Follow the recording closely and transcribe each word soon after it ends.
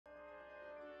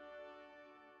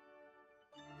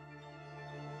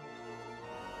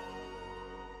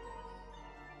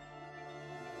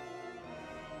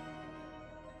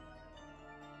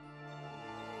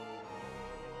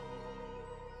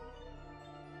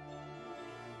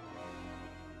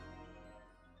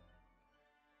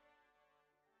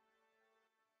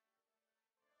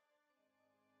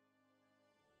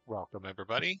Welcome,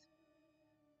 everybody.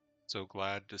 So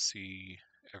glad to see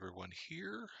everyone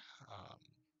here. Um,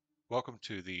 Welcome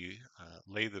to the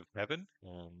Lathe of Heaven,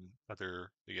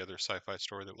 the other sci-fi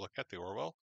story that we'll look at, the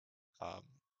Orwell um,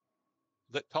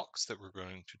 lit talks that we're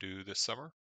going to do this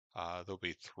summer. There'll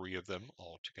be three of them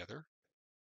all together,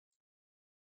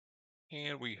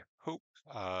 and we hope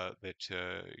that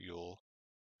you'll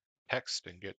text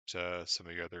and get some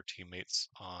of your other teammates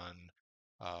on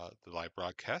the live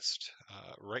broadcast.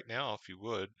 Right now, if you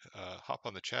would, hop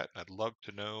on the chat. I'd love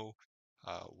to know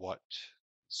what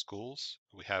schools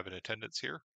we have in attendance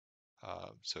here.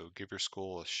 So give your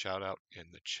school a shout out in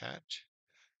the chat.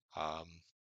 Um,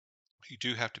 you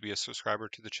do have to be a subscriber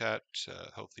to the chat.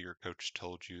 Hopefully, your coach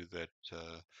told you that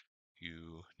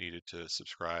you needed to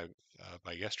subscribe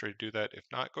by yesterday to do that. If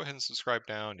not, go ahead and subscribe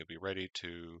now, and you'll be ready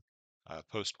to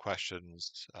post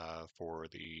questions for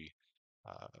the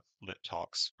uh, lit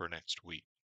talks for next week.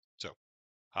 So,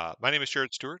 my name is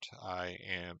Jared Stewart. I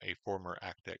am a former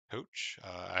ACDEC coach.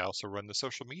 I also run the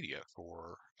social media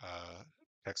for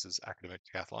Texas Academic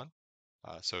Decathlon.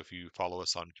 So if you follow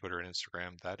us on Twitter and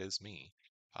Instagram, that is me.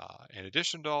 In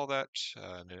addition to all that,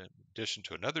 in addition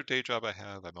to another day job I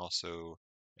have, I'm also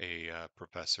a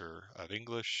professor of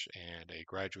English and a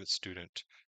graduate student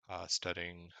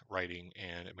studying writing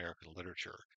and American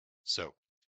literature. So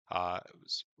I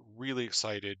was really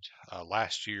excited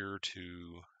last year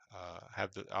to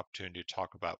have the opportunity to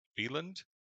talk about Wieland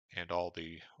and all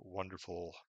the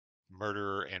wonderful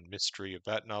murder and mystery of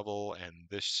that novel. And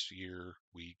this year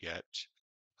we get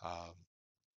um,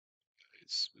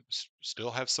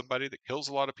 still have somebody that kills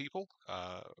a lot of people.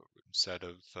 Instead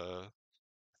of, I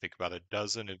think, about a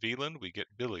dozen of Wieland, we get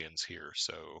billions here.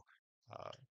 So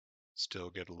uh, still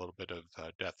get a little bit of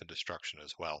death and destruction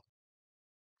as well.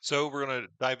 So we're going to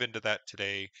dive into that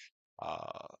today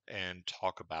and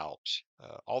talk about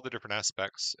all the different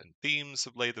aspects and themes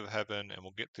of Lathe of Heaven, and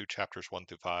we'll get through chapters 1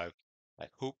 through 5. I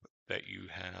hope that you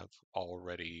have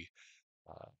already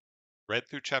uh, read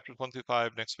through chapters 1 through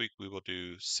 5. Next week we will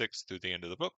do 6 through the end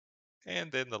of the book,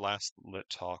 and then the last lit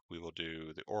talk we will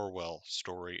do the Orwell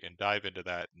story and dive into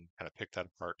that and kind of pick that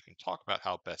apart and talk about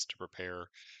how best to prepare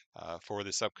for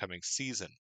this upcoming season.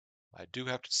 I do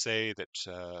have to say that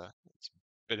it's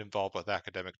been involved with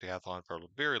academic decathlon for a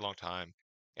very long time,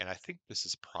 and I think this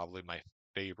is probably my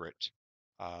favorite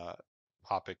uh,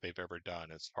 topic they've ever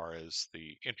done as far as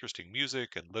the interesting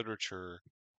music and literature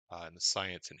and the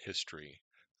science and history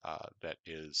that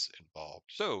is involved.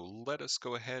 So let us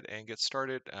go ahead and get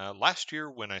started. Last year,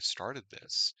 when I started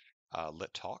this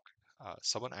Lit Talk,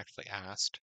 someone actually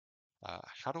asked,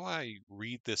 how do I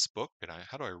read this book and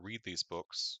how do I read these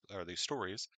books or these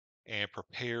stories and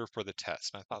prepare for the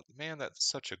test? And I thought, man, that's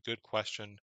such a good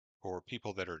question for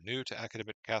people that are new to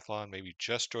academic decathlon, maybe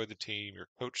just joined the team. Your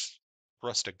coach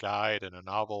thrust a guide and a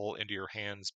novel into your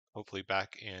hands, hopefully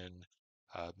back in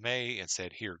May, and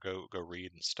said, "Here, go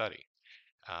read and study."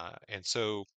 And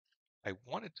so I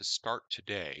wanted to start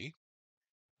today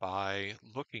by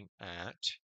looking at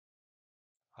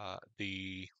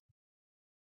the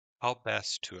how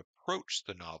best to approach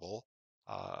the novel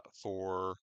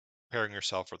for preparing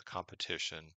yourself for the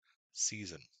competition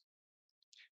season.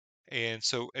 And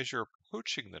so, as you're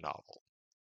approaching the novel,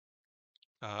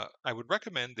 I would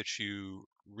recommend that you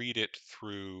read it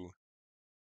through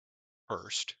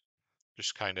first.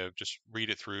 Just read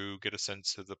it through, get a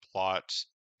sense of the plot,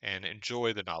 and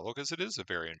enjoy the novel because it is a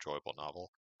very enjoyable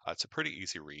novel. It's a pretty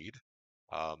easy read.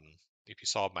 Um, if you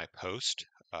saw my post,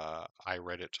 I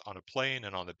read it on a plane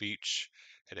and on the beach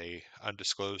at a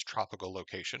undisclosed tropical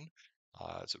location.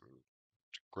 It's a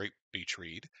great beach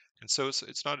read, and so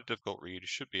it's not a difficult read. You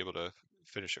should be able to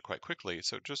finish it quite quickly.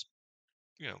 So just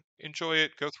enjoy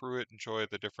it, go through it, enjoy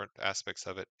the different aspects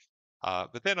of it.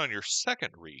 But then on your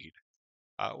second read,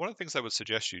 one of the things I would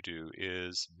suggest you do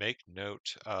is make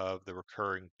note of the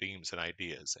recurring themes and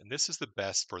ideas. And this is the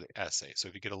best for the essay. So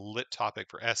if you get a lit topic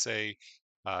for essay,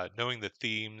 knowing the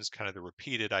themes, kind of the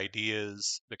repeated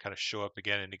ideas that kind of show up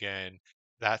again and again,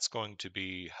 that's going to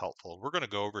be helpful. We're going to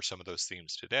go over some of those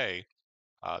themes today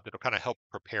that'll kind of help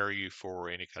prepare you for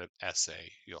any kind of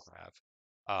essay you'll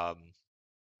have.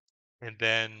 And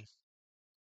then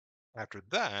after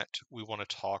that, we want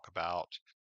to talk about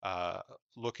uh,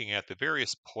 looking at the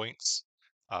various points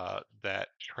that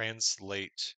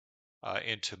translate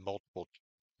into multiple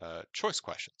choice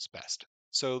questions best.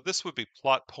 So this would be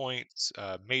plot points,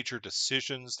 major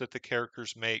decisions that the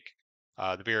characters make,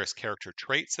 the various character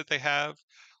traits that they have,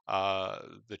 uh,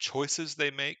 the choices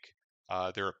they make,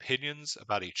 their opinions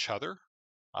about each other.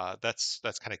 That's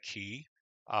kind of key.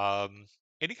 Um,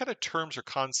 any kind of terms or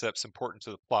concepts important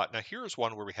to the plot. Now, here's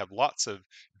one where we have lots of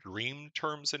dream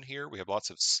terms in here. We have lots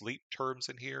of sleep terms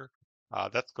in here.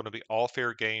 That's going to be all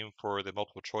fair game for the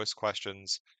multiple choice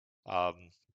questions. Um,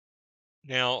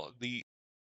 Now, the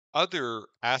other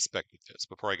aspect of this,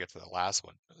 before I get to the last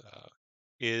one,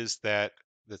 is that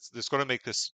that's going to make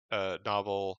this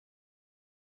novel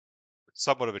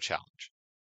somewhat of a challenge.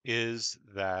 Is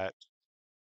that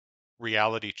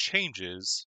reality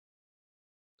changes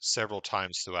several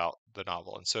times throughout the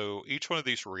novel. And so each one of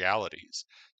these realities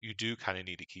you do kind of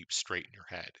need to keep straight in your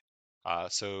head.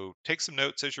 So take some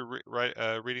notes as you're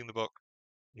reading the book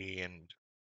and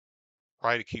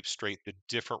try to keep straight the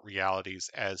different realities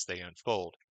as they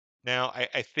unfold. Now,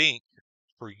 I think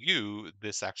for you,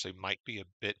 this actually might be a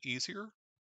bit easier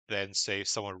than, say,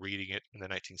 someone reading it in the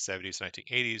 1970s,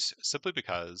 1980s, simply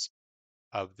because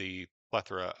of the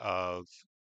plethora of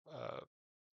uh,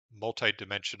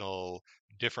 multi-dimensional,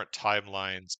 different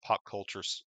timelines, pop culture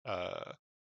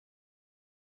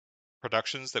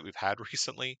productions that we've had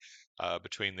recently,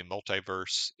 between the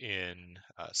multiverse in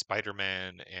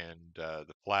Spider-Man and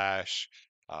the Flash,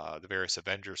 the various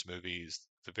Avengers movies,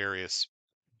 the various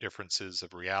differences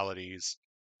of realities.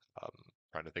 Um,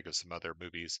 Trying to think of some other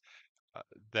movies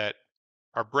that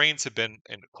our brains have been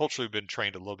and culturally been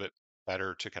trained a little bit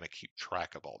better to kind of keep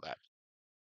track of all that.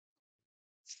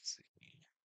 Let's see.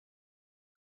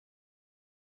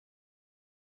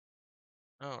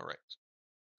 All right.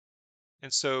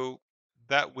 And so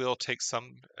that will take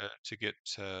some to get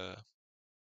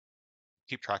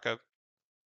keep track of.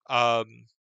 Um,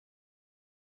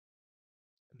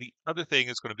 the other thing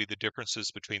is going to be the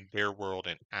differences between their world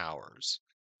and ours.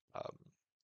 Um,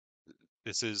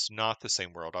 this is not the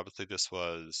same world. Obviously, this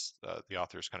was the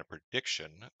author's kind of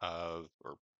prediction of,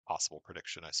 or possible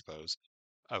prediction, I suppose,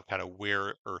 of kind of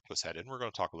where Earth was headed. And we're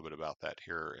going to talk a little bit about that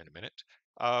here in a minute.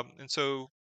 And so,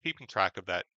 keeping track of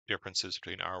that differences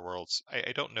between our worlds,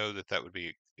 I don't know that that would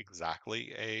be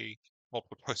exactly a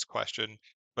multiple choice question,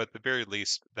 but at the very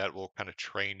least, that will kind of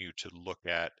train you to look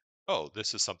at, oh,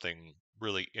 this is something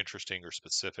really interesting or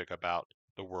specific about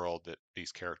the world that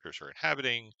these characters are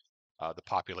inhabiting, the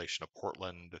population of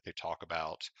Portland that they talk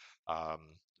about, um,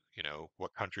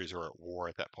 what countries are at war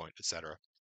at that point, etc.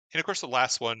 And of course, the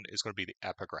last one is going to be the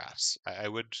epigraphs. I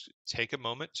would take a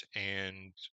moment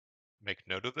and make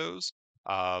note of those,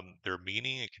 their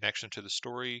meaning and connection to the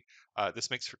story.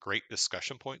 This makes for great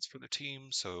discussion points for the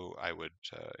team. So I would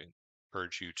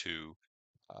encourage you to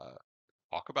uh,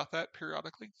 talk about that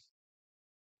periodically.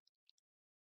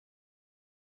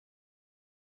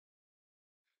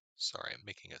 Sorry, I'm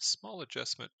making a small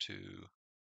adjustment to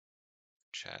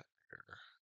chat here.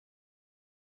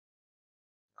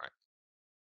 All right.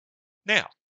 Now,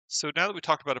 so now that we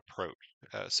talked about approach,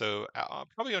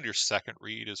 probably on your second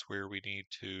read is where we need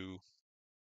to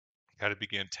kind of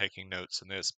begin taking notes in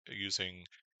this using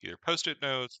either post-it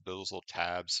notes, those little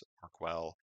tabs work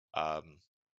well, um,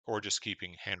 or just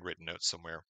keeping handwritten notes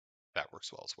somewhere. That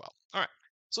works well as well. All right,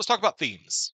 so let's talk about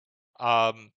themes.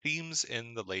 Themes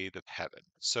in the Lathe of Heaven.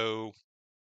 So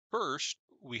first,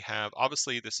 we have,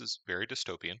 obviously this is very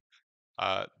dystopian.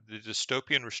 The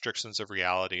dystopian restrictions of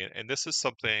reality, and this is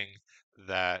something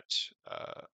that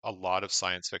a lot of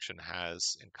science fiction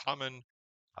has in common.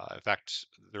 In fact,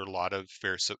 there are a lot of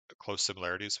very close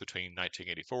similarities between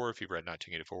 1984, if you've read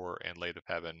 1984, and Lathe of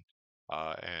Heaven.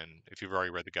 And if you've already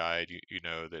read the guide, you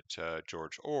know that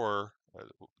George Orr,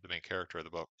 the main character of the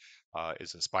book,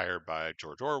 is inspired by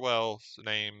George Orwell's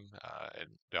name, and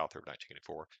the author of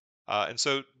 1984. And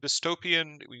so,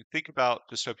 dystopian, when you think about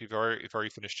dystopia, you've already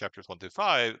finished chapters 1 through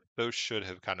 5, those should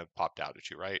have kind of popped out at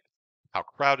you, right? How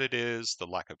crowded it is, the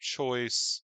lack of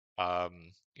choice,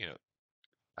 um, you know,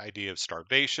 idea of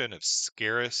starvation, of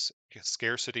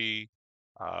scarcity,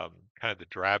 kind of the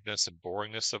drabness and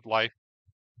boringness of life.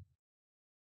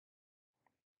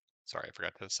 Sorry, I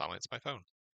forgot to silence my phone.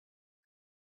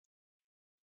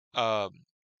 Um,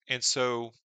 and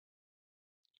so,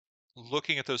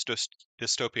 looking at those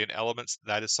dystopian elements,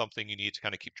 that is something you need to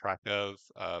kind of keep track of.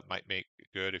 Might make it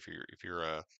good if you're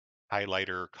a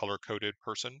highlighter color coded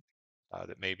person.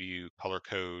 That maybe you color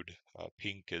code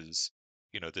pink as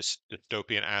this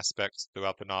dystopian aspects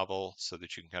throughout the novel, so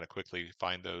that you can kind of quickly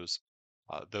find those.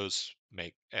 Those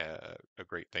make a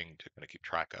great thing to kind of keep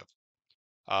track of.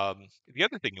 The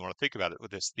other thing you want to think about it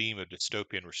with this theme of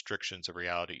dystopian restrictions of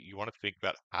reality, you want to think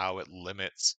about how it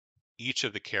limits each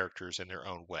of the characters in their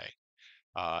own way,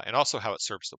 and also how it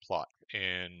serves the plot.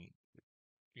 And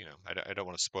I don't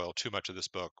want to spoil too much of this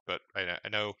book, but I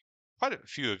know quite a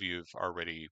few of you have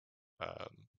already um,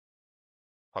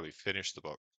 probably finished the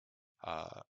book.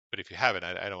 Uh, but if you haven't,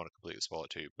 I don't want to completely spoil it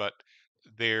to you. But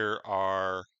there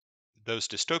are those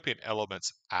dystopian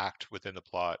elements act within the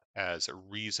plot as a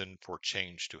reason for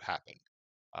change to happen.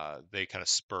 They kind of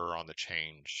spur on the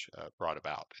change brought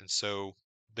about. And so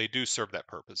they do serve that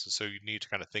purpose. And so you need to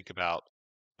kind of think about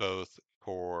both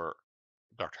for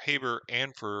Dr. Haber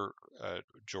and for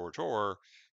George Orr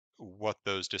what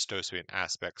those dystopian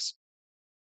aspects,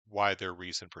 why their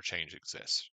reason for change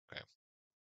exists. Okay.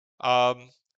 Um,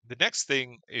 the next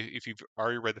thing, if you've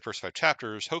already read the first 5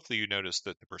 chapters, hopefully you notice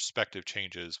that the perspective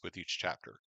changes with each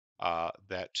chapter.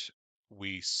 That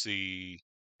we see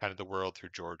kind of the world through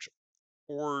George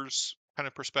Orr's kind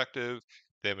of perspective.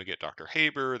 Then we get Dr.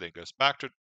 Haber. Then goes back to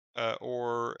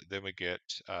Orr. Then we get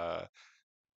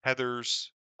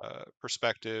Heather's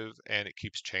perspective, and it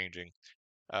keeps changing.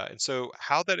 And so,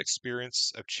 how that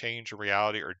experience of change and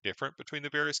reality are different between the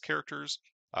various characters.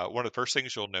 One of the first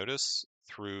things you'll notice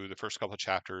through the first couple of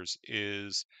chapters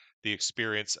is the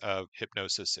experience of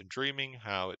hypnosis and dreaming,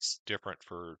 how it's different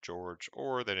for George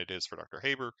Orr than it is for Dr.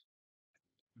 Haber,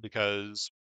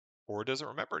 because Orr doesn't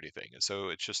remember anything. And so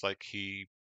it's just like he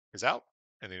is out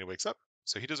and then he wakes up.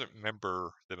 So he doesn't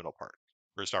remember the middle part.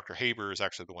 Whereas Dr. Haber is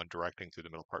actually the one directing through the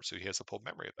middle part. So he has a full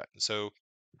memory of that. And so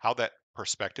how that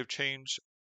perspective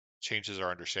changes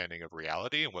our understanding of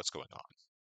reality and what's going on.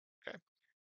 Okay.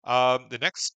 The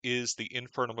next is the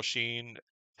infernal machine,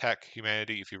 tech,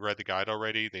 humanity. If you read the guide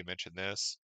already, they mentioned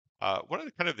this. One of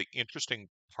the kind of the interesting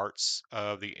parts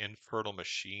of the infernal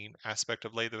machine aspect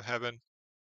of Lathe of Heaven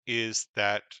is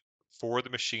that for the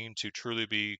machine to truly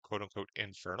be quote unquote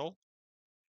infernal,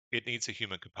 it needs a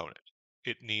human component.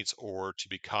 It needs ore to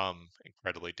become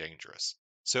incredibly dangerous.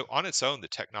 So on its own, the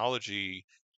technology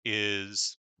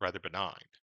is rather benign.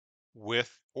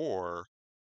 With ore,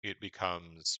 it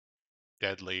becomes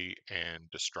deadly and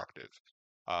destructive.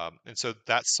 And so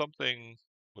that's something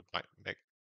would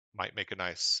might make a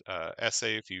nice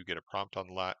essay if you get a prompt on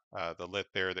the lit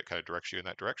there that kind of directs you in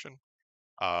that direction.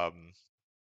 Um,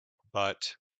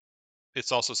 but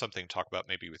it's also something to talk about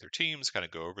maybe with your teams, kind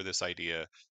of go over this idea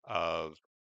of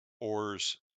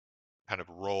Orr's kind of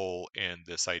role in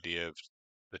this idea of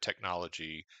the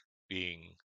technology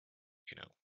being, you know,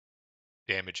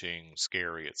 damaging,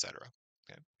 scary, etc.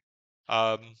 Okay.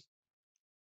 Um,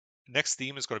 Next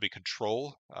theme is going to be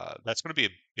control. That's going to be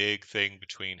a big thing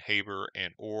between Haber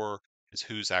and Orr, is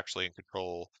who's actually in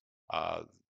control. Uh,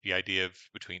 the idea of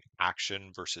between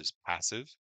action versus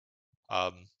passive.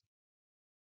 Um,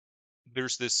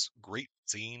 there's this great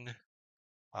scene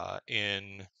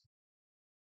in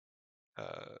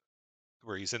uh,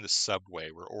 where he's in the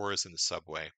subway, where Orr is in the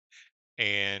subway,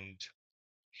 and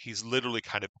he's literally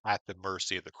kind of at the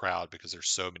mercy of the crowd because there's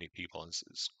so many people. And it's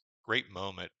this great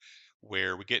moment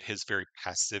where we get his very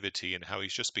passivity and how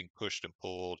he's just being pushed and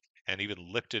pulled and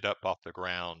even lifted up off the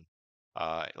ground,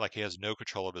 like he has no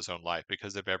control of his own life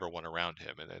because of everyone around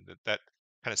him. And then that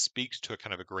kind of speaks to a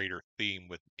kind of a greater theme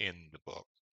within the book.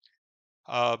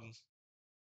 Um,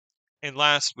 and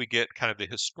last, we get kind of the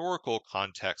historical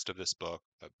context of this book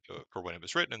for when it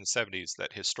was written in the 70s,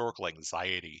 that historical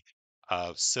anxiety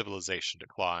of civilization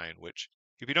decline, which,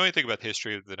 if you know anything about the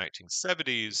history of the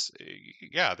 1970s,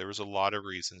 yeah, there was a lot of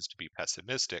reasons to be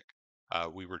pessimistic.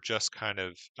 We were just kind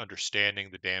of understanding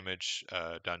the damage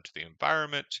done to the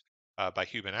environment by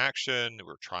human action.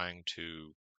 We're trying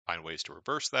to find ways to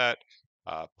reverse that.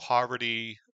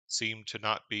 Poverty seemed to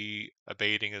not be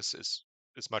abating as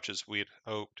much as we had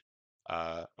hoped.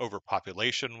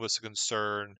 Overpopulation was a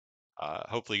concern.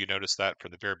 Hopefully, you noticed that from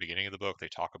the very beginning of the book. They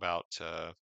talk about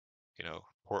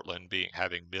Portland being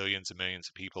having millions and millions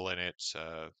of people in it.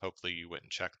 Hopefully, you went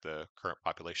and checked the current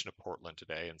population of Portland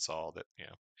today and saw that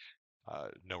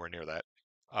nowhere near that.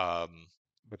 Um,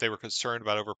 but they were concerned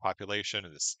about overpopulation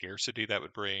and the scarcity that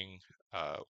would bring.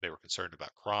 They were concerned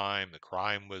about crime. The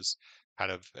crime was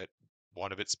kind of at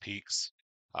one of its peaks.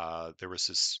 There was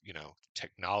this,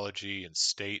 technology and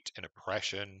state and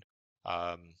oppression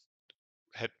um,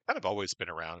 had kind of always been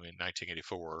around. I mean,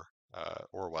 1984,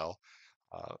 Orwell,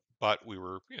 but we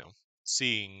were,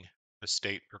 seeing the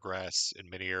state progress in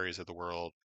many areas of the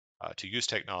world to use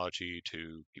technology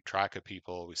to keep track of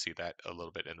people. We see that a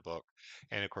little bit in the book.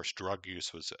 And of course, drug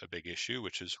use was a big issue,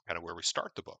 which is kind of where we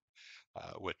start the book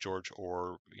with George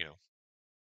Orr,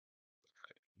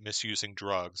 misusing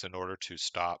drugs in order to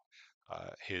stop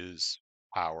his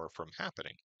power from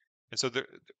happening. And so the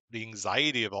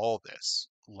anxiety of all this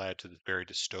led to this very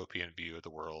dystopian view of the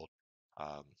world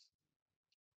um,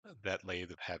 that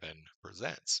Lathe of Heaven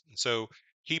presents. And so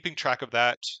keeping track of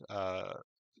that, uh,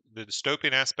 the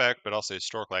dystopian aspect, but also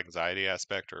historical anxiety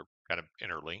aspect are kind of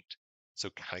interlinked. So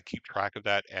kind of keep track of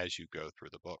that as you go through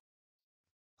the book.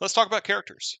 Let's talk about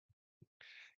characters.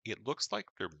 It looks like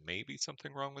there may be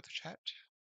something wrong with the chat,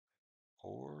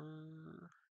 or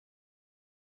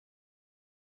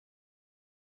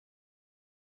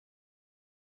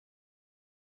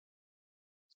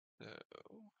no.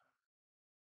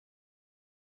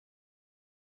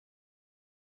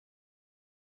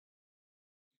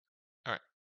 All right.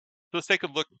 So let's take a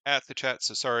look at the chat.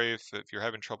 So sorry if you're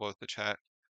having trouble with the chat.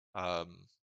 Um,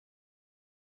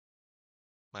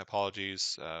 my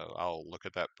apologies. I'll look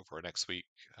at that before next week.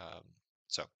 Um,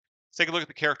 so let's take a look at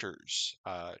the characters.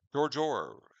 George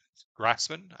Orr,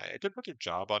 Grassman. I did put their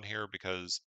job on here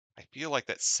because I feel like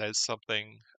that says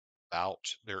something about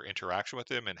their interaction with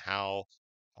him and how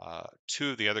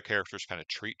two of the other characters kind of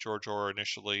treat George Orr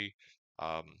initially.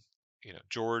 Um,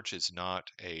 George is not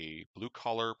a blue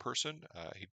collar person.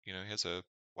 He has a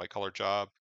white collar job,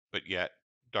 but yet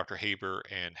Dr. Haber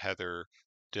and Heather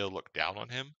still look down on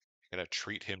him, kind of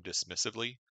treat him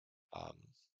dismissively, um,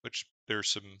 which there's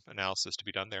some analysis to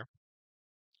be done there.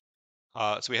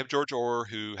 So we have George Orr,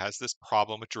 who has this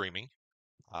problem with dreaming,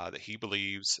 that he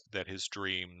believes that his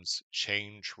dreams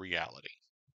change reality.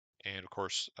 And of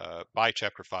course, by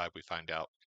chapter 5, we find out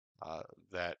uh,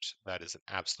 that that is an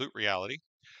absolute reality.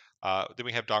 Then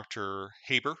we have Dr.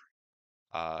 Haber,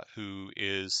 who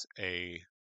is a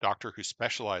doctor who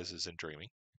specializes in dreaming,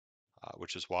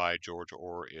 which is why George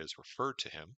Orr is referred to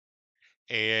him.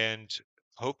 And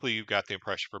hopefully, you've got the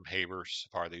impression from Haber so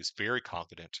far that he's very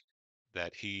confident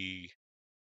that he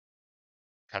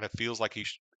kind of feels like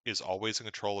is always in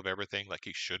control of everything, like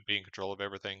he should be in control of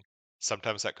everything.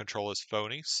 Sometimes that control is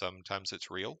phony, sometimes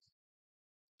it's real.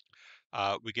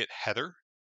 We get Heather,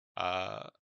 uh,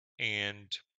 and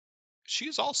she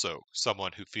is also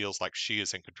someone who feels like she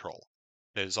is in control.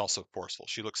 That is also forceful.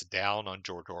 She looks down on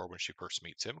George Orr when she first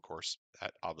meets him. Of course,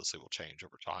 that obviously will change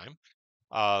over time.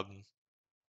 Um,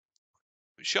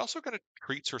 she also kind of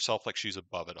treats herself like she's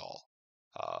above it all.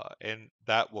 And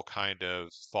that will kind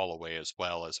of fall away as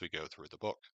well as we go through the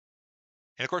book.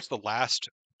 And of course, the last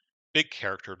big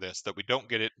character of this that we don't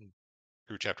get it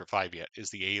through chapter 5 yet is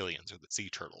the aliens or the sea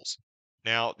turtles.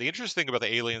 Now, the interesting thing about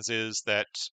the aliens is that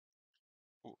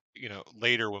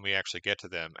later when we actually get to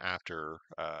them after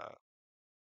I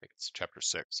think it's chapter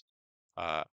 6,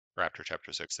 uh, or after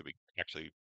chapter 6 that we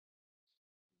actually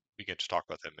begin to talk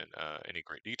about them in any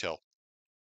great detail.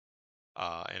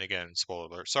 And again, spoiler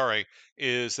alert, sorry,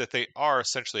 is that they are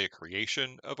essentially a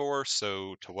creation of Orr.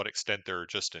 So, to what extent they're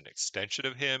just an extension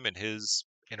of him and his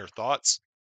inner thoughts,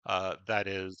 that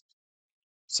is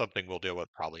something we'll deal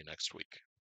with probably next week.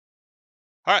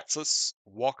 All right, so let's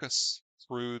walk us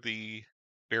through the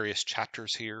various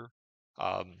chapters here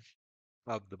um,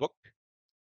 of the book.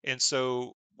 And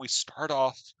so we start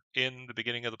off in the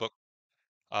beginning of the book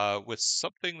with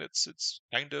something that's it's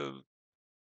kind of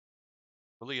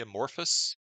really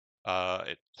amorphous.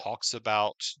 It talks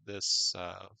about this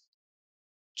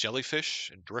jellyfish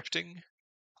and drifting,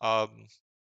 um,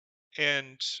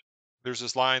 and there's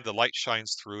this line: "The light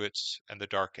shines through it, and the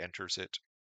dark enters it."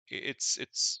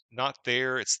 It's not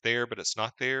there; it's there, but it's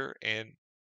not there. And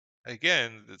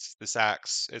again, this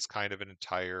acts as kind of an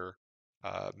entire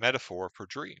metaphor for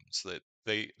dreams that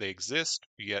they exist,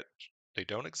 yet they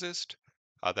don't exist.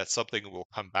 That's something we'll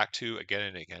come back to again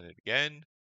and again and again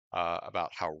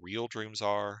about how real dreams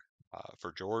are.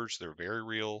 For George, they're very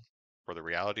real. For the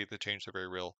reality of the change, they're very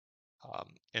real.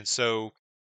 And so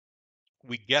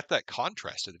we get that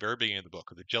contrast at the very beginning of the book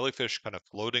of the jellyfish kind of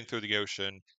floating through the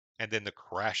ocean and then the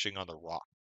crashing on the rock,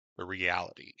 the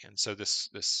reality. And so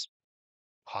this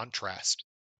contrast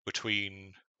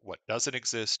between what doesn't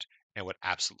exist and what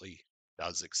absolutely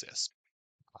does exist.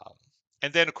 Um,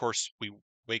 and then, of course, we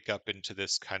wake up into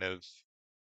this kind of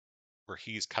where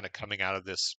he's kind of coming out of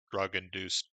this drug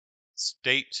induced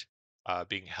state,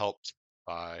 being helped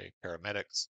by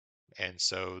paramedics. And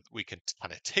so we can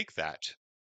kind of take that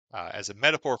as a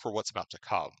metaphor for what's about to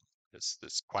come.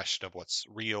 This question of what's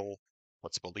real,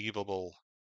 what's believable,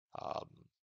 um,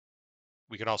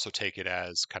 we can also take it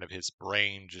as kind of his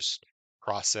brain just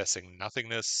processing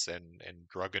nothingness and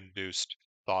drug induced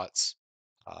thoughts.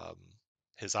 Um,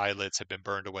 his eyelids had been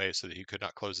burned away so that he could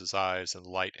not close his eyes, and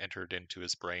light entered into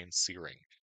his brain, searing.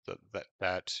 So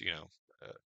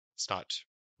it's not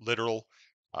literal.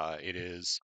 It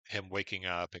is him waking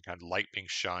up and kind of light being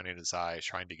shone in his eyes,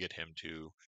 trying to get him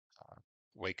to uh,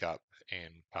 wake up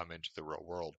and come into the real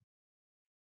world.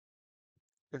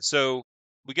 And so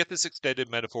we get this extended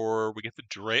metaphor. We get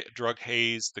the drug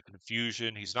haze, the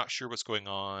confusion. He's not sure what's going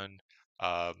on.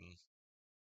 Um,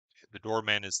 the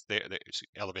doorman is there. The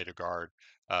elevator guard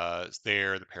is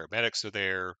there. The paramedics are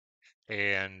there,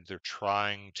 and they're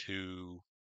trying to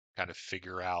kind of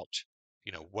figure out.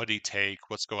 what did he take,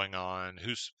 what's going on,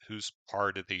 whose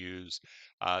part did they use.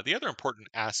 The other important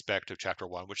aspect of chapter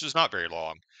one, which is not very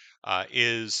long,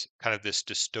 is kind of this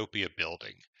dystopia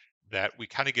building, that we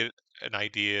kind of get an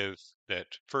idea of that.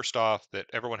 First off, that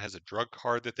everyone has a drug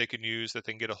card that they can use, that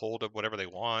they can get a hold of whatever they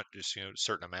want, just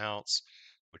certain amounts.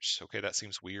 Which, okay, that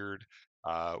seems weird.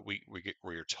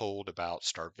 We're told about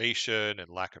starvation and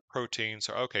lack of protein,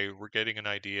 so okay, we're getting an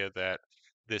idea that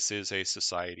this is a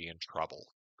society in trouble.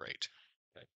 Great.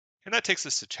 Okay. And that takes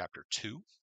us to chapter two.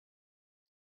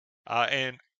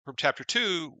 And from chapter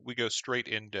two, we go straight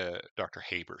into Dr.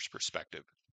 Haber's perspective.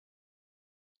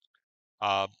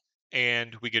 Um,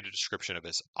 and we get a description of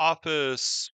his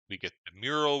office. We get the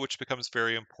mural, which becomes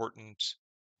very important.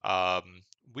 Um,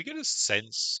 we get a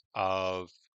sense of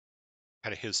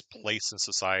kind of his place in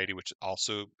society, which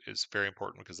also is very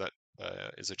important because that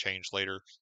is a change later.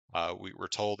 We were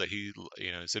told that he,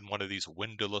 is in one of these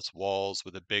windowless walls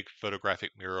with a big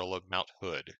photographic mural of Mount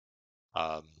Hood.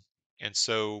 Um, and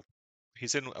so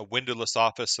he's in a windowless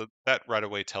office, so that right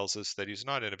away tells us that he's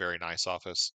not in a very nice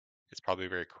office. It's probably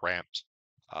very cramped,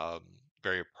 um,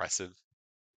 very oppressive.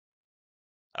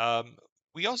 Um,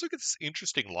 we also get this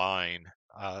interesting line,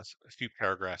 a few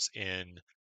paragraphs in,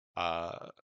 uh,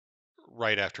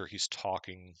 right after he's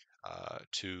talking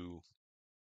to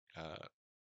uh,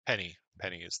 Penny.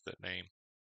 Penny is the name.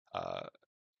 Uh,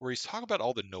 where he's talking about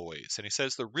all the noise, and he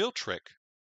says the real trick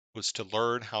was to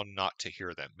learn how not to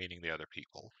hear them, meaning the other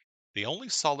people. The only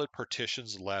solid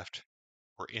partitions left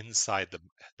were inside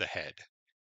the head.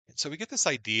 And so we get this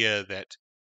idea that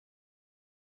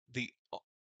the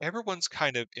everyone's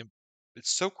kind of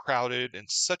it's so crowded and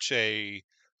such a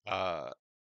uh,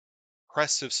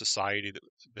 oppressive society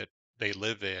that they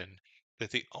live in, that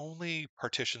the only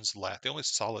partitions left, the only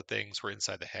solid things were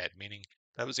inside the head, meaning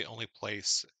that was the only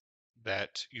place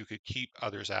that you could keep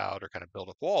others out or kind of build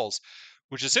up walls,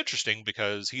 which is interesting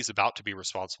because he's about to be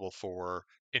responsible for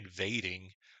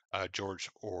invading George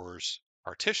Orr's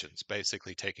partitions,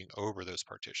 basically taking over those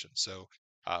partitions. So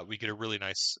we get a really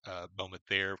nice moment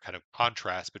there, kind of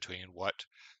contrast between what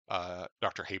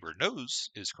Dr. Haber knows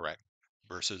is correct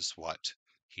versus what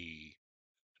he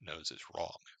knows is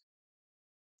wrong.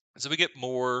 So we get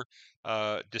more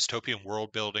dystopian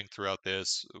world building throughout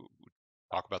this.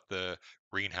 Talk about the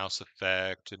greenhouse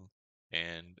effect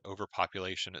and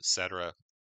overpopulation, etc.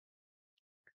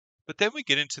 But then we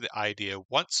get into the idea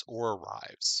once Orr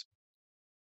arrives,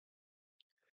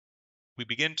 we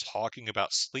begin talking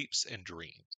about sleeps and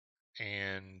dreams.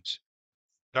 And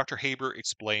Dr. Haber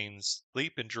explains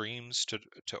sleep and dreams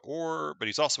to Orr, but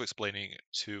he's also explaining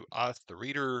to us, the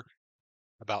reader,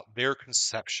 about their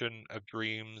conception of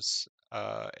dreams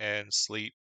and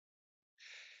sleep.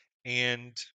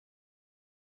 And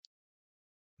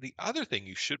the other thing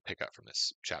you should pick up from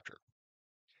this chapter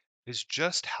is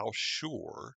just how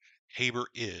sure Haber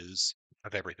is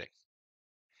of everything.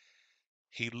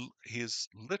 He's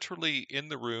literally in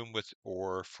the room with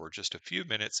Orr for just a few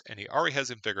minutes, and he already has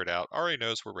him figured out. Already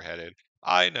knows where we're headed.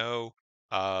 I know.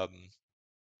 Um,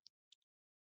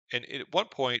 and at one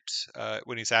point,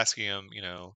 when he's asking him,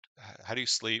 how do you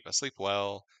sleep? I sleep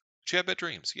well. Do you have bad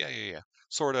dreams? Yeah, yeah, yeah.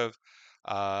 Sort of.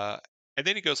 Uh, and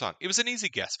then he goes on. It was an easy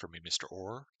guess for me, Mr.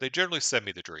 Orr. They generally send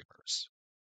me the dreamers.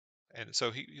 And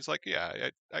so he's like,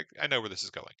 yeah, I know where this is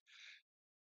going.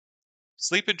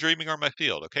 Sleep and dreaming are my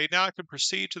field. Okay, now I can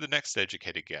proceed to the next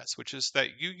educated guess, which is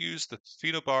that you use the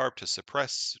phenobarb to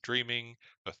suppress dreaming,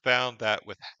 but found that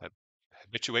with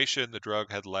habituation, the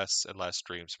drug had less and less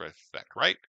dreams for effect,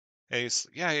 right? And he's,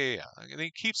 yeah, yeah, yeah. And he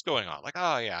keeps going on, like,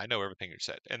 oh, yeah, I know everything you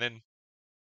said. And then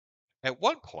at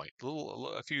one point,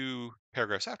 a few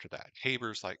paragraphs after that,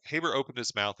 Haber opened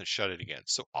his mouth and shut it again.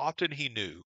 So often he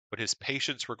knew what his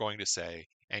patients were going to say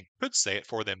and could say it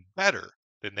for them better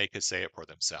than they could say it for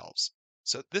themselves.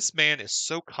 So this man is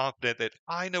so confident that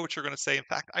I know what you're going to say. In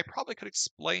fact, I probably could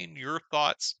explain your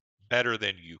thoughts better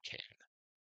than you can.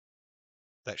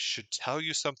 That should tell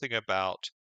you something about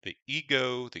the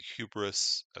ego, the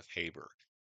hubris of Haber.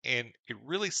 And it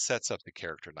really sets up the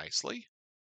character nicely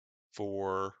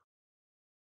for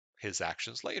his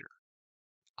actions later.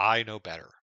 I know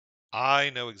better. I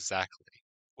know exactly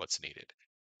what's needed.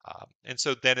 And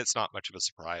so then it's not much of a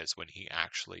surprise when he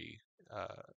actually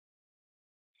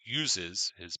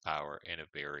uses his power in a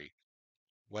very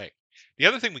way. The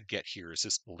other thing we get here is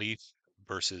this belief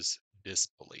versus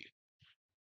disbelief.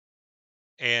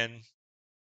 And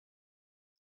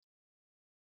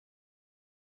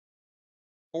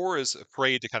Orr is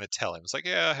afraid to kind of tell him. It's like,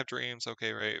 yeah, I have dreams.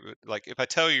 Okay, right. But like, if I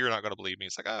tell you, you're not going to believe me.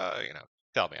 It's like,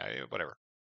 tell me, whatever.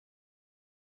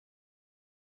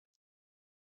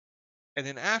 And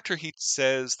then after he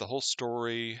says the whole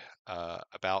story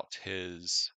about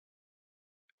his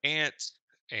aunt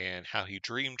and how he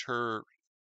dreamed her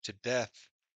to death,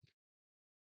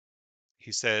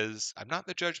 he says, I'm not in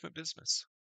the judgment business.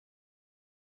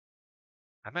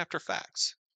 I'm after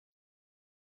facts.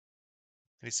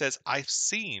 And he says, I've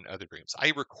seen other dreams.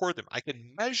 I record them. I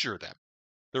can measure them.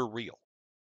 They're real.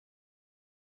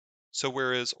 So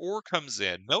whereas Orr comes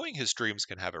in, knowing his dreams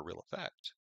can have a real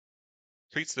effect,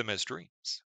 treats them as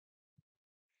dreams.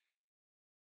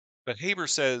 But Haber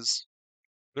says,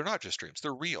 they're not just dreams.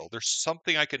 They're real. There's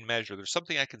something I can measure. There's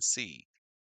something I can see.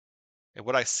 And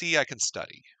what I see, I can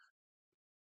study.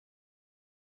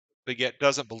 But yet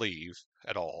doesn't believe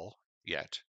at all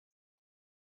yet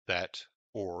that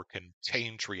Orr can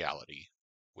change reality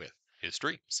with his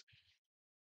dreams.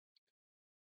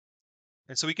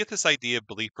 And so we get this idea of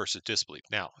belief versus disbelief.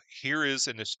 Now, here is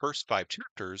in this first 5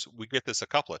 chapters, we get this a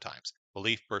couple of times,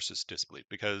 belief versus disbelief,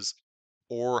 because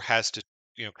Orr has to,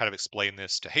 kind of explain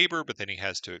this to Haber, but then he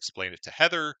has to explain it to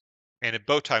Heather. And in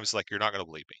both times, like, you're not going to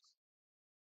believe me.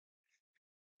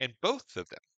 And both of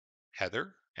them,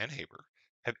 Heather and Haber,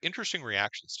 have interesting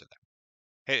reactions to them.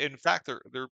 In fact,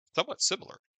 they're somewhat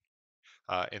similar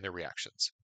in their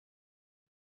reactions.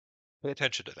 Pay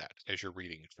attention to that as you're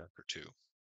reading chapter 2.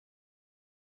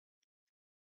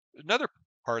 Another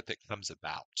part that comes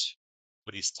about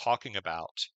when he's talking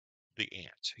about the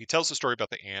aunt. He tells the story about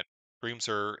the aunt, dreams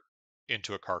her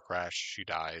into a car crash, she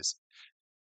dies,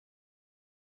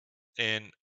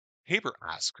 and Haber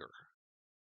asks her,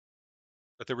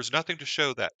 but there was nothing to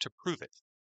show that to prove it.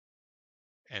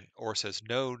 And Orr says,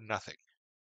 no, nothing.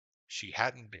 She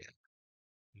hadn't been.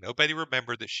 Nobody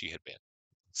remembered that she had been,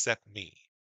 except me.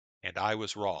 And I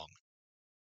was wrong.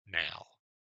 Now.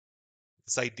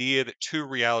 This idea that two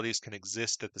realities can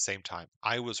exist at the same time.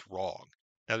 I was wrong.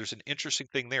 Now, there's an interesting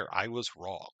thing there. I was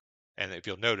wrong. And if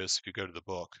you'll notice, if you go to the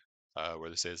book where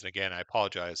this is, and again, I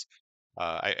apologize.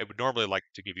 I would normally like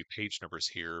to give you page numbers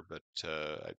here, but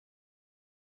I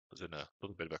was in a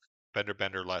little bit of a fender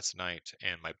bender last night,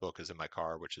 and my book is in my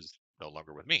car, which is no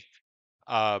longer with me.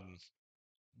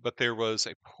 But there was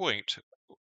a point,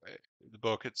 the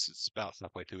book, it's about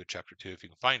halfway through chapter 2, if you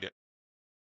can find it.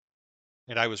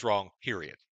 And I was wrong,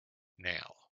 period.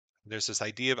 Now, there's this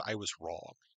idea of I was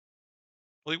wrong.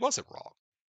 Well, he wasn't wrong.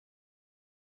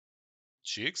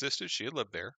 She existed, she had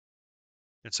lived there.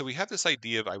 And so we have this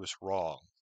idea of I was wrong.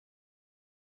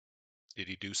 Did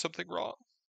he do something wrong?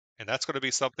 And that's going to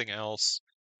be something else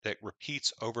that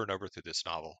repeats over and over through this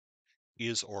novel.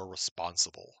 Is Orr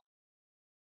responsible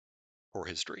for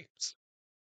his dreams?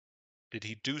 Did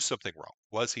he do something wrong?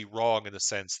 Was he wrong in the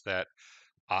sense that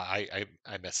I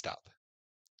messed up?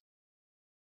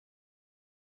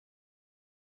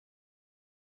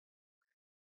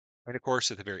 And of course,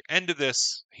 at the very end of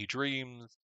this, he dreams.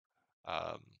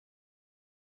 Um,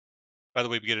 by the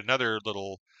way, we get another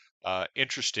little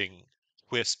interesting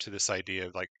twist to this idea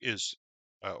of like, is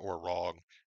Orr wrong?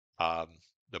 Um,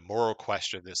 the moral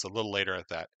question is a little later at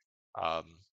that, um,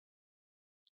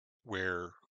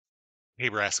 where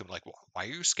Haber asks him, like, well, why are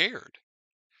you scared?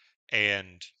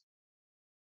 And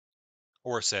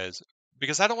Orr says,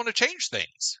 because I don't want to change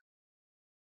things.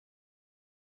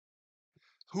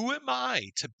 Who am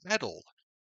I to meddle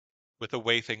with the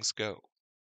way things go?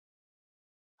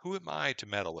 Who am I to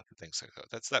meddle with the things that go?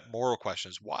 That's that moral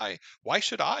question is why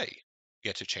should I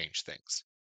get to change things?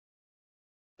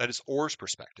 That is Orr's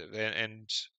perspective. And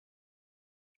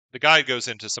the guide goes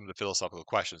into some of the philosophical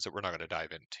questions that we're not going to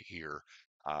dive into here,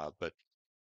 but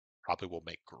probably will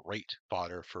make great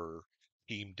fodder for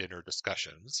team dinner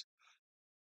discussions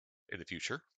in the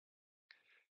future.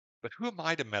 But who am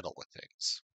I to meddle with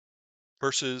things?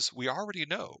 Versus, we already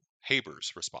know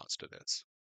Haber's response to this.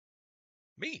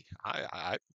 Me,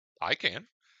 I can.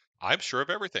 I'm sure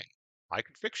of everything. I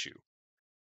can fix you.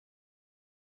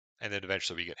 And then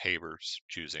eventually we get Haber's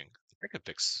choosing, I can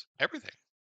fix everything.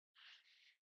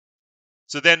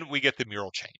 So then we get the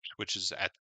mural change, which is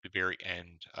at the very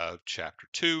end of chapter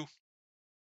 2.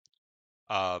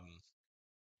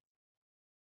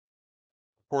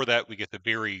 For that, we get the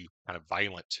very kind of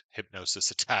violent hypnosis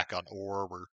attack on Orr,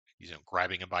 where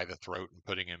grabbing him by the throat and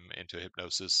putting him into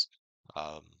hypnosis.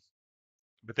 Um,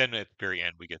 but then at the very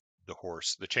end, we get the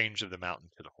horse, the change of the mountain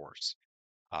to the horse,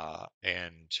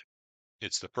 and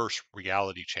it's the first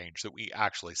reality change that we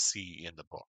actually see in the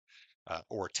book,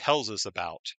 or tells us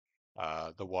about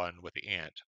the one with the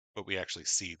ant, but we actually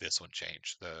see this one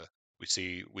change.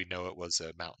 We know it was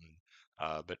a mountain,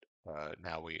 but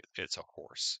now it's a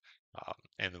horse,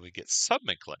 and then we get some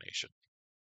inclination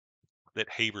that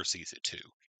Haber sees it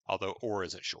too, although Orr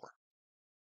isn't sure.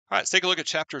 All right, let's take a look at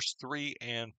chapters 3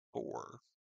 and 4.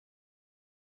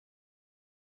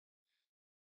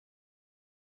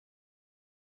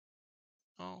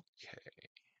 Okay.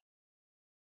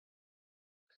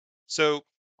 So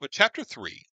with chapter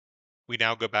 3, we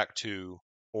now go back to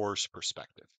Orr's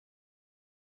perspective.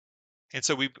 And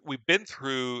so we've been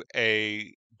through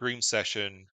a dream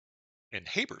session in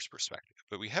Haber's perspective,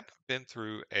 but we haven't been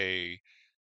through a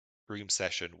dream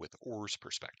session with Orr's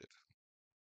perspective.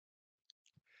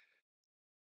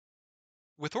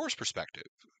 With Orr's perspective,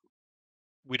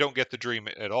 we don't get the dream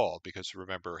at all because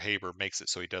remember, Haber makes it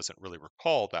so he doesn't really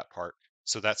recall that part,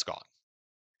 so that's gone.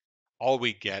 All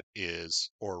we get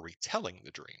is Orr retelling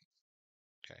the dream.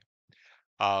 Okay.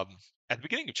 At the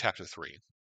beginning of chapter 3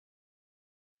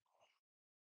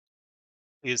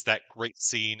 is that great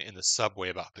scene in the subway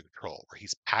about the control where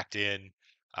he's packed in,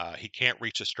 he can't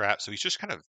reach a strap, so he's just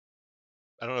kind of.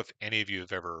 I don't know if any of you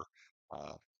have ever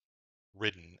uh,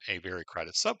 ridden a very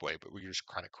crowded subway, but we're just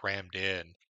kind of crammed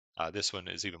in. This one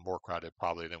is even more crowded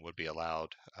probably than would be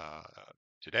allowed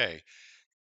today,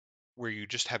 where you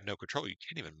just have no control. You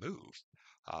can't even move.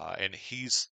 And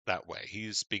he's that way.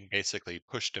 He's being basically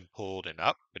pushed and pulled and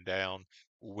up and down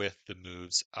with the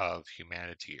moves of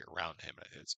humanity around him.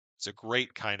 It's a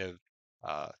great kind of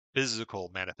physical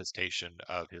manifestation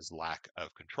of his lack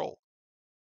of control.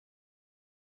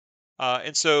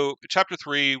 And so, chapter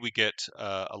 3, we get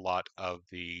a lot of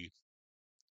the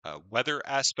weather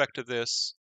aspect of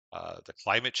this, the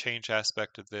climate change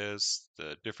aspect of this,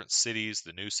 the different cities,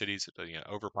 the new cities,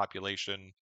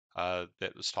 overpopulation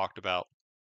that was talked about.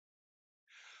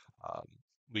 Um,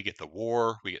 we get the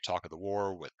war. We get talk of the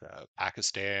war with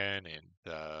Pakistan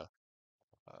and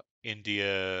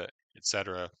India,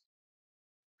 etc.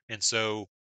 And so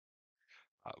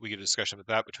we get a discussion of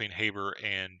that between Haber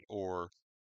and Orr.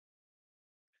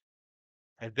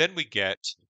 And then we get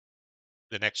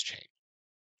the next change,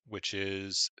 which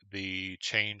is the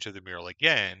change of the mural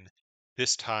again,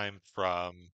 this time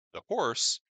from the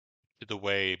horse to the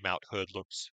way Mount Hood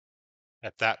looks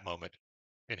at that moment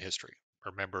in history.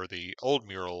 Remember, the old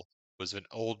mural was an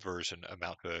old version of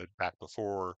Mount Hood back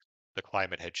before the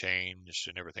climate had changed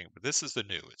and everything. But this is the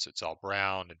new. It's all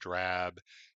brown and drab,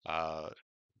 uh,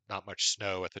 not much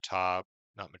snow at the top,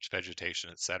 not much vegetation,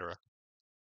 etc.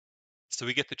 So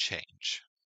we get the change.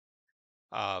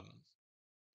 Um,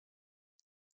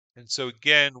 and so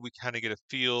again, we kind of get a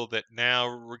feel that now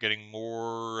we're getting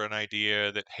more an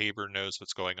idea that Haber knows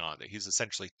what's going on, that he's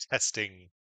essentially testing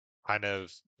kind of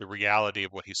the reality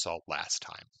of what he saw last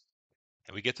time.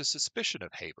 And we get the suspicion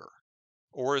of Haber.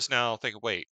 Or is now thinking,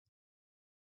 wait,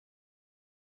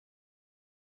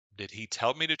 did he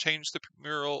tell me to change the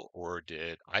mural? Or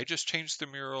did I just change the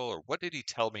mural? Or what did he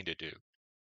tell me to do?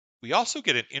 We also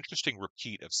get an interesting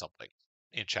repeat of something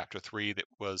in chapter 3 that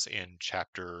was in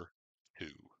chapter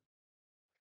 2.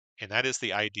 And that is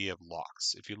the idea of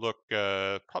locks. If you look,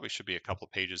 probably should be a couple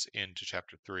pages into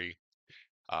chapter 3.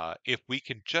 If we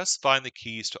can just find the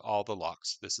keys to all the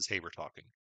locks, this is Haber talking,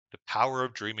 the power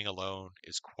of dreaming alone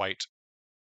is quite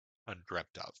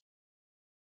undreamt of.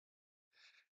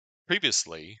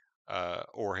 Previously,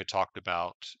 Orr had talked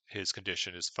about his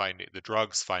condition is finding the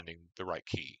drugs, finding the right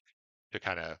key to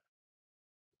kind of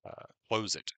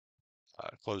close it,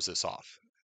 close this off.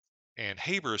 And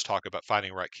Haber's talk about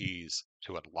finding the right keys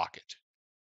to unlock it.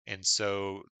 And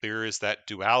so there is that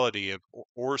duality of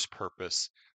Orr's purpose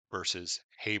versus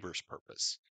Haber's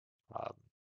purpose. Um,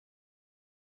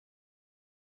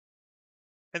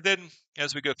 and then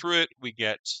as we go through it, we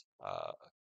get uh,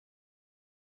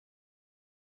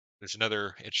 there's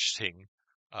another interesting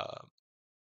uh,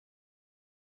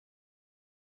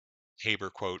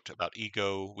 Haber quote about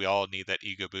ego. We all need that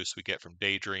ego boost we get from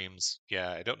daydreams.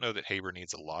 Yeah, I don't know that Haber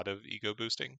needs a lot of ego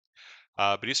boosting,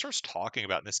 but he starts talking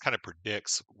about, and this kind of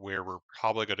predicts where we're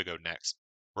probably going to go next,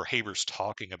 where Haber's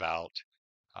talking about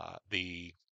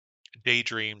the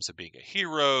daydreams of being a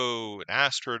hero, an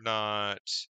astronaut,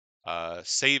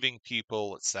 saving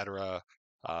people, etc.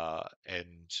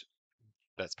 And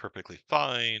that's perfectly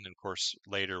fine. And of course,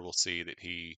 later we'll see that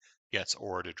he gets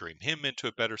Orr to dream him into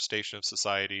a better station of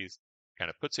society, kind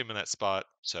of puts him in that spot.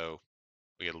 So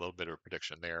we get a little bit of a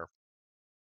prediction there.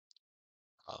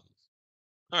 Um,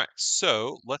 all right,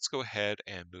 so let's go ahead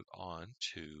and move on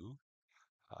to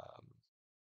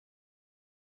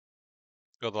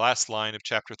the last line of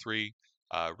chapter 3.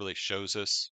 Really shows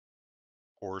us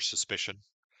Orr's suspicion.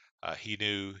 He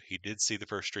knew he did see the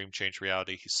first dream change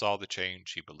reality. He saw the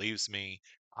change. He believes me.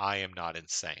 I am not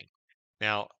insane.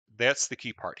 Now, that's the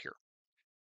key part here.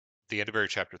 The end of very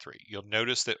chapter 3. You'll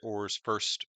notice that Orr's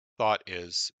first thought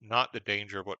is not the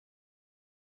danger of what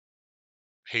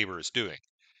Haber is doing.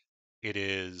 it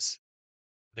is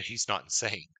that he's not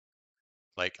insane.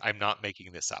 Like, I'm not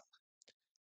making this up.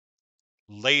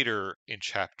 Later in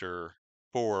chapter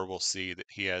 4, we'll see that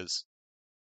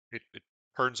it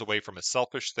turns away from a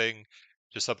selfish thing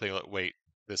to something like, wait,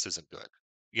 this isn't good.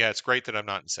 Yeah, it's great that I'm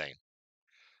not insane,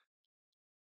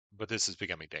 but this is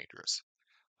becoming dangerous.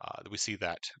 We see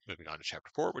that moving on to chapter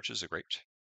 4, which is a great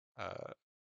uh,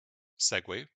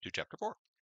 segue to chapter 4,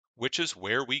 which is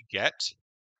where we get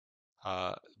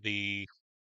uh, the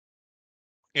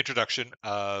introduction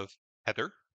of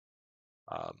Heather,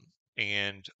 um,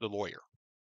 and the lawyer.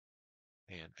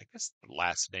 And I guess the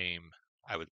last name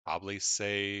I would probably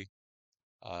say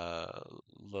uh,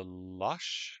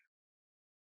 Lalash.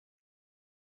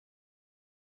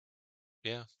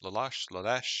 Yeah,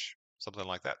 Lalash, something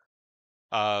like that.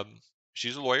 Um,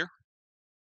 she's a lawyer,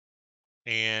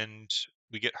 and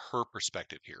we get her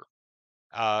perspective here.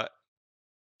 Uh,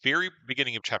 Very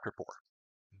beginning of chapter 4,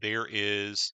 there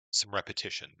is some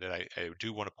repetition that I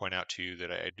do want to point out to you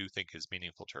that I do think is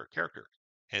meaningful to her character.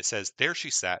 And it says, there she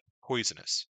sat,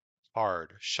 poisonous,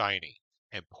 hard, shiny,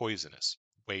 and poisonous,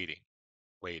 waiting,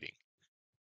 waiting.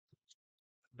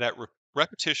 That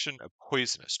repetition of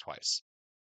poisonous twice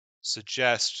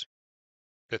suggests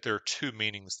that there are two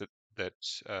meanings that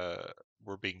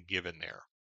were being given there.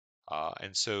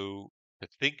 And so to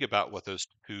think about what those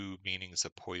two meanings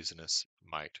of poisonous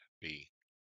might be.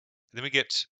 And then we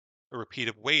get a repeat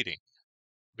of waiting,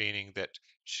 meaning that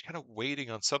she's kind of waiting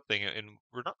on something, and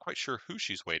we're not quite sure who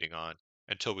she's waiting on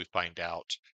until we find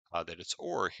out that it's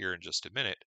Or here in just a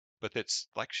minute. But it's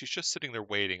like she's just sitting there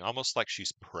waiting, almost like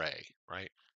she's prey,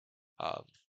 right? Um,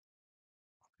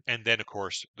 and then, of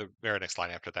course, the very next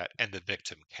line after that, and the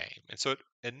victim came. And so it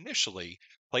initially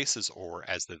places Or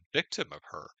as the victim of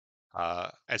her.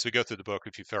 As we go through the book,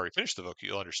 if you've already finished the book,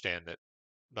 you'll understand that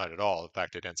not at all. In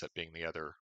fact, it ends up being the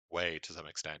other way to some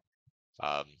extent.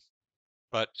 Um,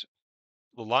 but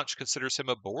Launch considers him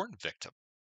a born victim.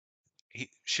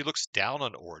 She looks down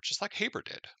on Or, just like Haber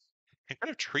did, and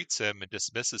kind of treats him and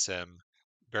dismisses him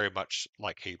very much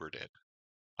like Haber did.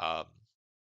 Um,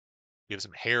 Gives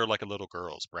him hair like a little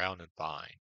girl's, brown and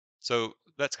fine. So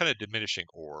that's kind of diminishing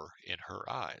Or in her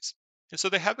eyes. And so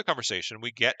they have the conversation.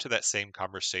 We get to that same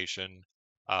conversation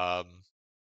um,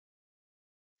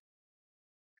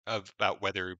 about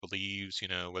whether he believes,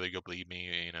 whether you'll believe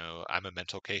me, I'm a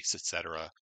mental case,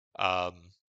 etc.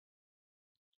 Um,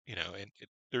 and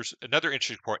there's another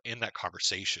interesting point in that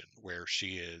conversation where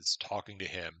she is talking to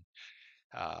him,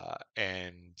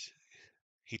 and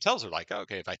he tells her like,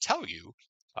 okay, if I tell you,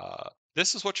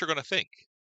 this is what you're going to think.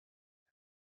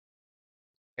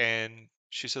 And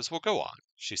she says, well, go on,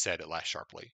 she said at last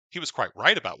sharply. He was quite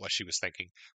right about what she was thinking,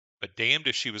 but damned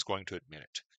if she was going to admit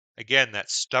it. Again, that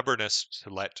stubbornness to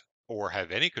let Or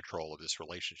have any control of this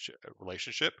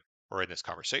relationship or in this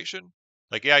conversation.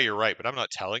 Like, yeah, you're right, but I'm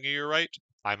not telling you you're right.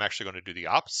 I'm actually going to do the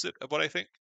opposite of what I think,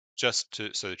 just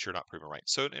to so that you're not proven right.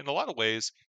 So in a lot of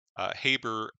ways,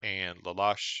 Haber and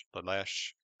Lalash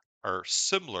are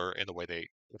similar in the way they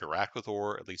interact with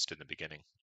Or, at least in the beginning.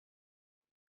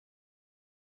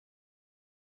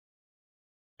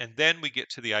 And then we get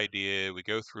to the idea, we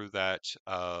go through that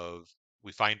of,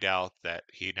 we find out that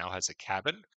he now has a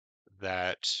cabin,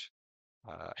 that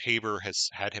Haber has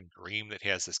had him dream that he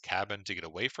has this cabin to get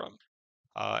away from.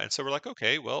 And so we're like,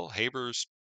 okay, well, Haber's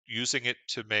using it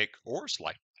to make Or's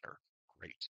life better.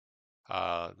 Great.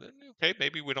 Then, okay,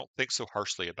 maybe we don't think so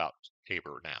harshly about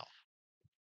Haber now.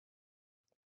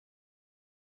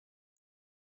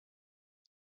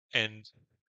 And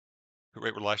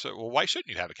Great relationship. Well, why shouldn't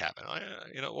you have a cabin?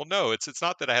 Well, no, it's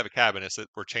not that I have a cabin; it's that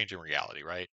we're changing reality,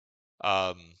 right?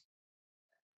 Um,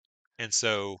 And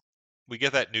so we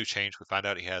get that new change. We find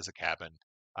out he has a cabin.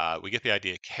 We get the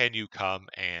idea, can you come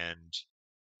and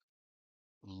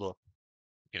look,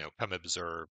 come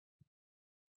observe?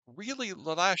 Really,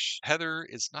 Lalash Heather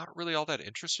is not really all that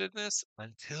interested in this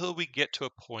until we get to a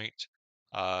point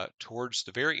towards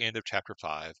the very end of chapter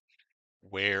 5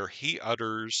 where he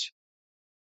utters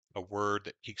a word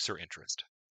that piques her interest,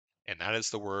 and that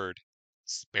is the word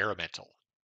experimental.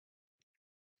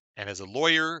 And as a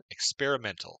lawyer,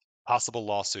 experimental, possible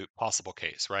lawsuit, possible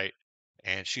case, right?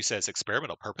 And she says,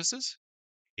 experimental purposes?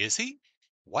 Is he?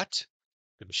 What?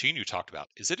 The machine you talked about,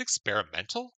 is it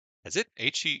experimental? Is it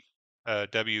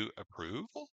HEW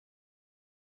approval?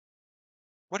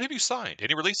 What have you signed?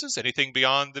 Any releases? Anything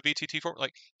beyond the VTT form?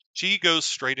 Like, she goes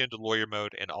straight into lawyer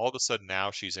mode, and all of a sudden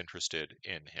now she's interested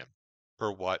in him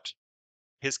for what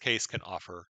his case can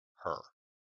offer her.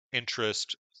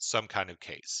 Interest, some kind of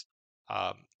case.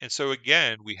 And so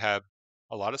again, we have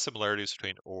a lot of similarities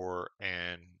between Or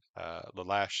and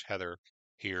Lalash Heather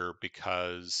here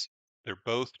because they're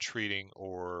both treating,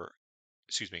 or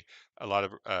excuse me, a lot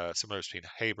of similarities between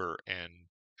Haber and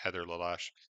Heather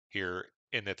Lalache here,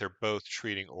 in that they're both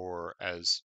treating Orr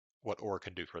as what Orr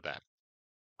can do for them,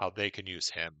 how they can use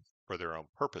him for their own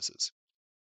purposes.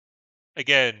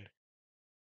 Again,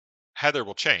 Heather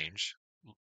will change,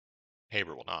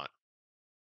 Haber will not.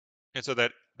 And so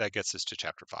that gets us to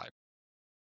chapter 5.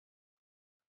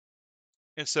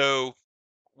 And so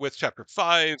with chapter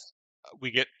 5,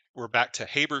 we're back to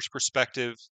Haber's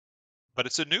perspective, but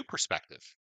it's a new perspective.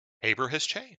 Haber has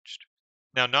changed.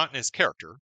 Now, not in his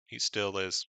character. He still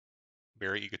is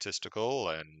very egotistical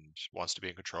and wants to be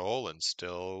in control and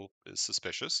still is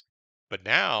suspicious. But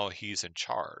now he's in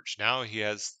charge. Now he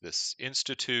has this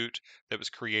institute that was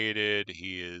created.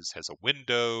 Has a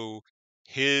window.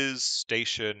 His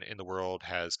station in the world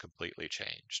has completely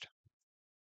changed.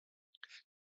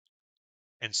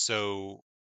 And so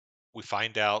we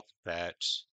find out that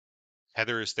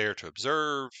Heather is there to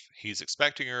observe. He's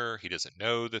expecting her. He doesn't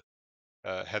know that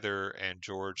Heather and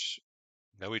George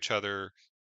know each other.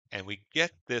 And we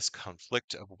get this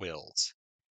conflict of wills,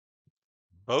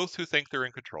 both who think they're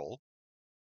in control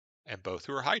and both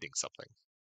who are hiding something.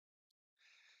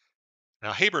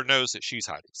 Now, Haber knows that she's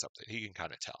hiding something. He can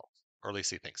kind of tell, or at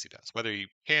least he thinks he does. Whether he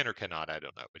can or cannot, I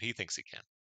don't know, but he thinks he can.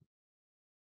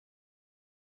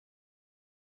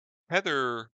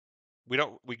 Heather, we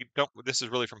don't, this is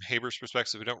really from Haber's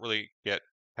perspective. We don't really get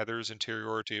Heather's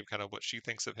interiority of kind of what she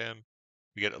thinks of him.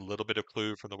 We get a little bit of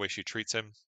clue from the way she treats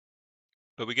him,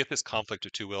 but we get this conflict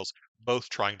of two wills, both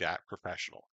trying to act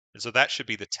professional. And so that should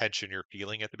be the tension you're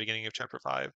feeling at the beginning of chapter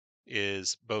 5,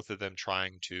 is both of them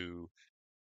trying to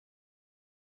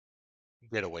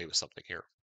get away with something here.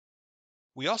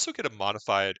 We also get a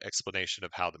modified explanation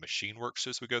of how the machine works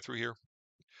as we go through here.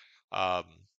 Um,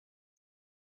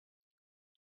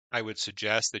 I would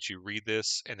suggest that you read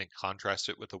this and then contrast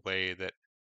it with the way that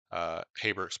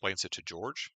Haber explains it to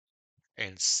George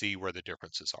and see where the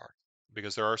differences are,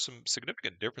 because there are some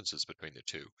significant differences between the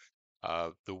two.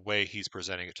 The way he's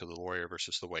presenting it to the lawyer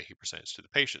versus the way he presents it to the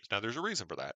patients. Now, there's a reason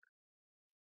for that.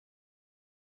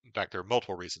 In fact, there are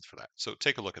multiple reasons for that. So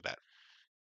take a look at that.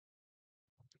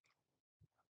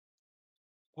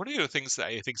 One of the other things that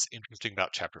I think is interesting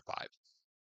about chapter 5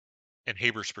 and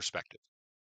Haber's perspective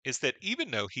is that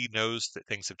even though he knows that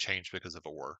things have changed because of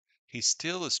a war, he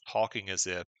still is talking as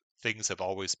if things have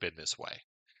always been this way.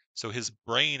 So his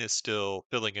brain is still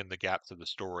filling in the gaps of the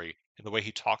story in the way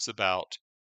he talks about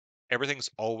everything's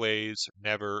always,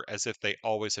 never, as if they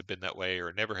always have been that way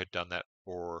or never had done that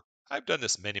before. I've done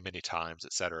this many, many times,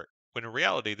 etc. When in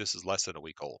reality, this is less than a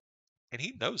week old. And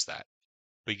he knows that.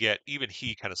 But yet, even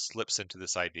he kind of slips into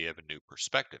this idea of a new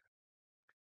perspective.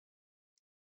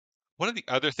 One of the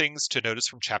other things to notice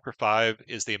from chapter 5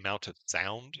 is the amount of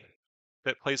sound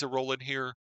that plays a role in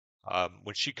here.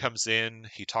 When she comes in,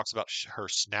 he talks about her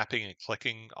snapping and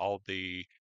clicking, all the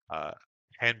uh,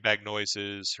 handbag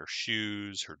noises, her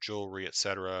shoes, her jewelry,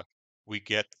 etc. We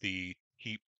get the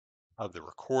heap of the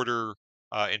recorder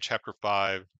in chapter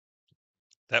 5.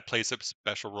 That plays a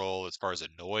special role as far as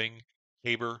annoying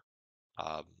Haber,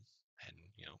 um, and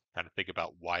kind of think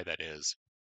about why that is.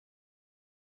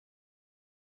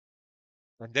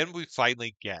 And then we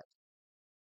finally get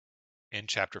in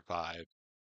chapter 5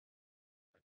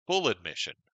 full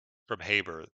admission from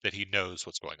Haber that he knows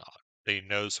what's going on, that he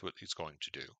knows what he's going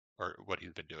to do or what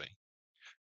he's been doing.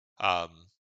 Um,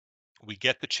 we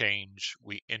get the change.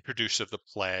 We introduce of the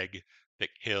plague that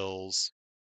kills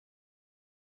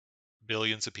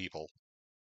billions of people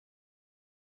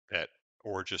that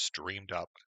or just dreamed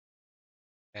up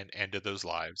and ended those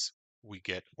lives. We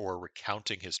get or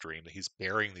recounting his dream that he's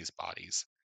burying these bodies.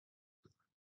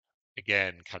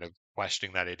 Again, kind of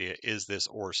questioning that idea: is this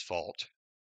Orr's fault?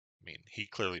 I mean, he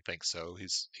clearly thinks so.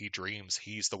 He dreams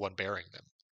he's the one burying them.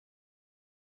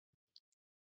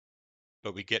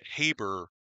 But we get Haber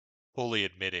fully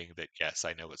admitting that, yes,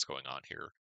 I know what's going on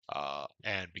here.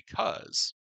 And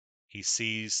because he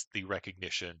sees the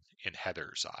recognition in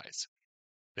Heather's eyes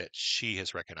that she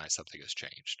has recognized something has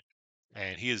changed.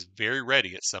 And he is very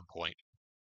ready at some point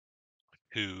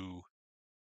to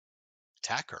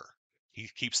attack her. He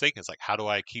keeps thinking, it's like, how do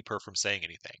I keep her from saying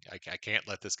anything? I can't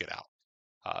let this get out.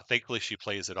 Thankfully, she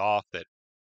plays it off, that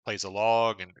plays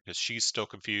along, and because she's still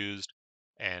confused,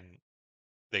 and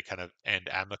they kind of end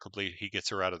amicably. He gets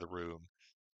her out of the room.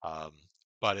 Um,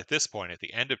 but at this point, at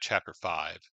the end of chapter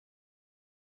 5,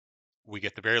 we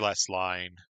get the very last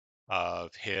line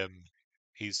of him.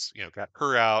 He's got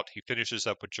her out. He finishes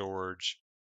up with George.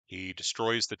 He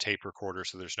destroys the tape recorder,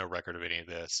 so there's no record of any of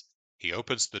this. He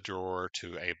opens the drawer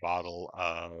to a bottle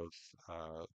of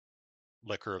uh,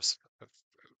 liquor of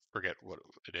forget what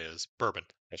it is. Bourbon.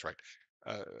 That's right.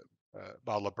 Uh,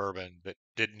 Bottle of bourbon that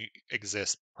didn't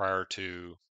exist prior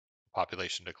to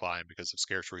population decline because of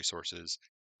scarce resources.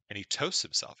 And he toasts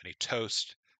himself and he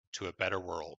toasts to a better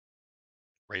world,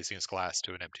 raising his glass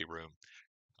to an empty room.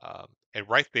 And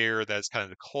right there, that's kind of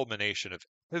the culmination of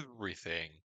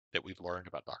everything that we've learned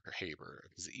about Dr. Haber.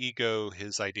 His ego,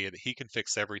 his idea that he can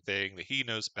fix everything, that he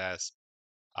knows best,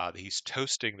 that he's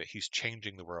toasting, that he's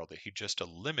changing the world, that he just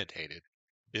eliminated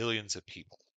billions of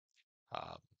people.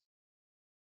 Um,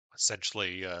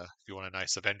 Essentially, if you want a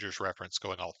nice Avengers reference,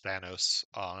 going all Thanos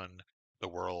on the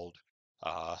world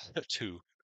to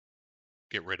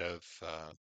get rid of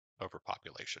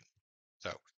overpopulation.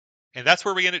 So, and that's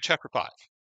where we end at chapter 5.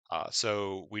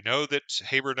 So we know that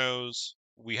Haber knows.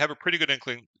 We have a pretty good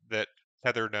inkling that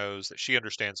Heather knows, that she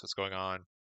understands what's going on.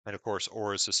 And of course,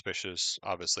 Orr is suspicious,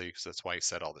 obviously, because that's why he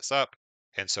set all this up.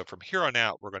 And so from here on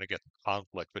out, we're going to get the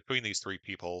conflict between these three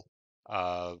people.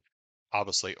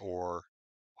 Obviously, Orr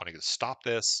wanting to stop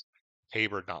this,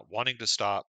 Haber not wanting to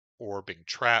stop, Orr being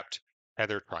trapped,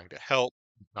 Heather trying to help,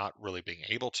 not really being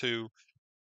able to.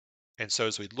 And so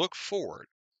as we look forward,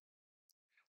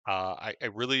 I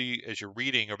really, as you're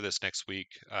reading over this next week,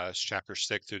 chapter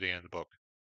 6 through the end of the book,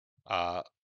 uh,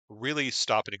 really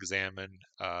stop and examine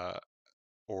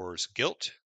Orr's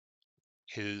guilt,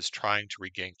 his trying to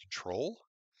regain control,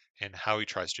 and how he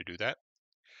tries to do that,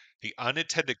 the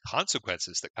unintended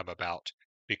consequences that come about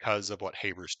because of what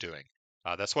Haber's doing.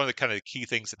 That's one of the kind of key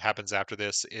things that happens after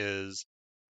this is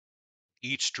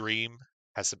each dream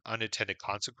has some unintended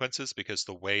consequences because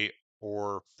the way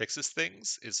Orr fixes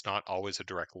things is not always a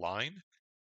direct line.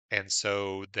 And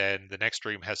so then the next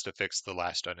dream has to fix the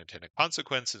last unintended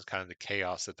consequence and kind of the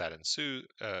chaos that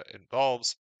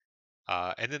involves.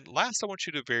 And then last, I want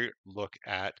you to look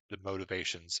at the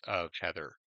motivations of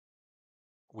Heather.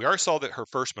 We already saw that her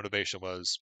first motivation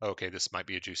was, okay, this might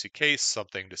be a juicy case,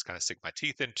 something to kind of sink my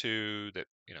teeth into that,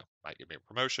 might give me a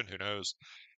promotion, who knows.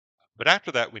 But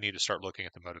after that, we need to start looking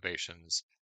at the motivations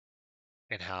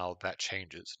and how that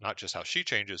changes, not just how she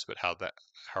changes, but how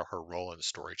her role in the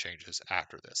story changes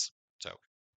after this. So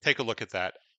take a look at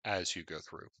that as you go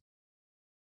through.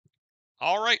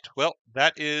 All right. Well,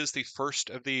 that is the first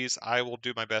of these. I will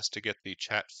do my best to get the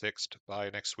chat fixed by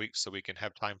next week so we can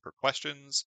have time for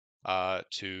questions.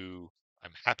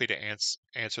 I'm happy to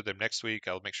answer them next week.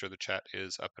 I'll make sure the chat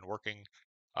is up and working,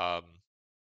 um,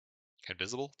 and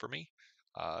visible for me.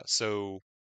 So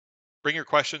bring your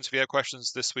questions. If you have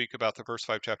questions this week about the first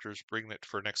 5 chapters, bring it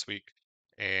for next week,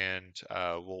 and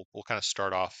we'll kind of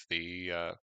start off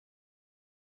the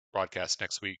broadcast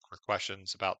next week with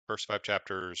questions about the first 5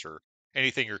 chapters or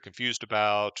anything you're confused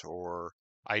about or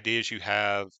ideas you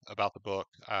have about the book.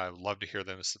 I love to hear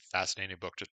them. It's a fascinating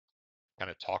book to kind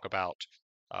of talk about.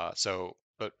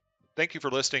 But thank you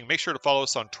for listening. Make sure to follow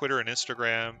us on Twitter and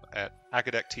Instagram at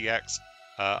AcadecTX.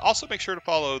 Also, make sure to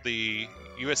follow the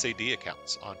USAD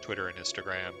accounts on Twitter and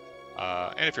Instagram.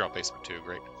 And if you're on Facebook too,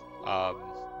 great.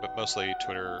 But mostly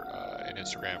Twitter and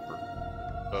Instagram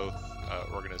for both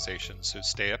organizations who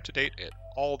stay up to date at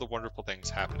all the wonderful things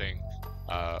happening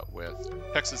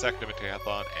with Texas Academic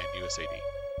Triathlon and USAD.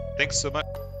 Thanks so much.